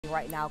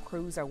Right now,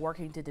 crews are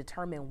working to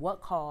determine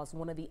what caused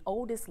one of the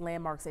oldest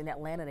landmarks in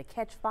Atlanta to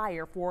catch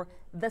fire for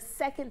the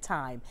second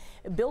time.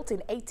 Built in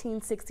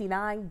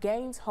 1869,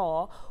 Gaines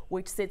Hall,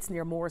 which sits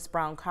near Morris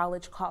Brown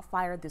College, caught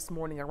fire this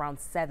morning around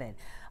 7.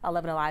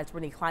 11 Alive's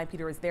Brittany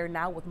Kleinpeter is there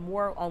now with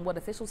more on what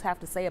officials have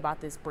to say about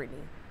this,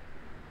 Brittany.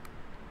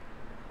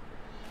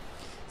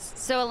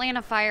 So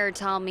Atlanta Fire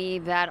tell me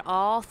that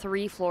all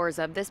 3 floors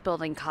of this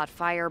building caught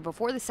fire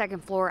before the second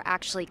floor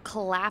actually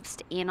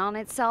collapsed in on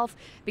itself.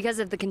 Because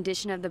of the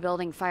condition of the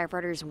building,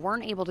 firefighters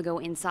weren't able to go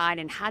inside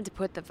and had to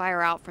put the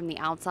fire out from the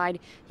outside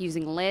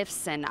using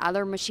lifts and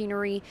other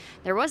machinery.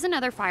 There was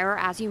another fire,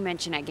 as you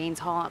mentioned, at Gaines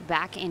Hall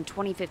back in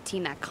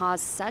 2015 that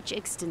caused such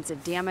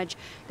extensive damage.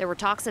 There were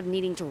talks of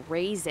needing to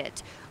raise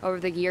it. Over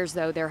the years,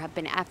 though, there have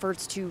been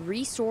efforts to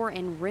restore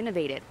and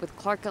renovate it, with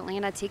Clark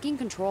Atlanta taking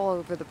control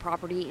over the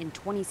property in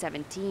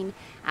 2017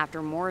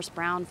 after Morris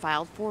Brown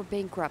filed for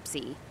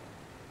bankruptcy.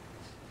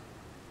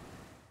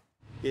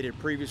 It had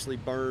previously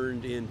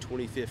burned in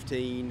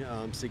 2015,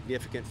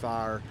 significant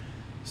fire.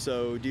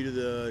 So due to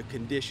the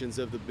conditions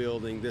of the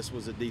building, this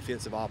was a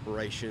defensive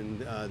operation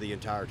the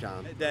entire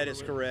time. That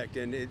is correct,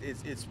 and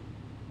it's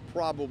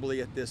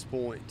probably at this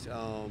point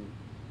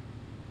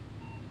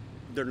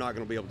they're not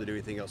going to be able to do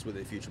anything else with it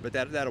in the future, but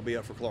that'll be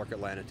up for Clark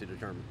Atlanta to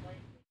determine.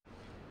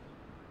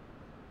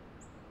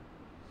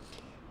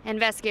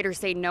 Investigators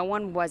say no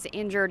one was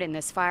injured in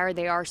this fire.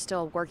 They are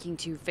still working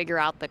to figure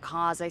out the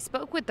cause. I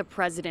spoke with the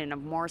president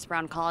of Morris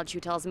Brown College, who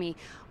tells me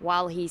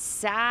while he's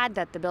sad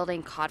that the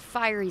building caught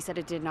fire, he said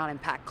it did not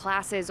impact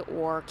classes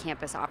or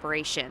campus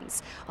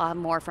operations. I'll have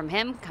more from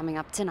him coming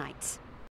up tonight.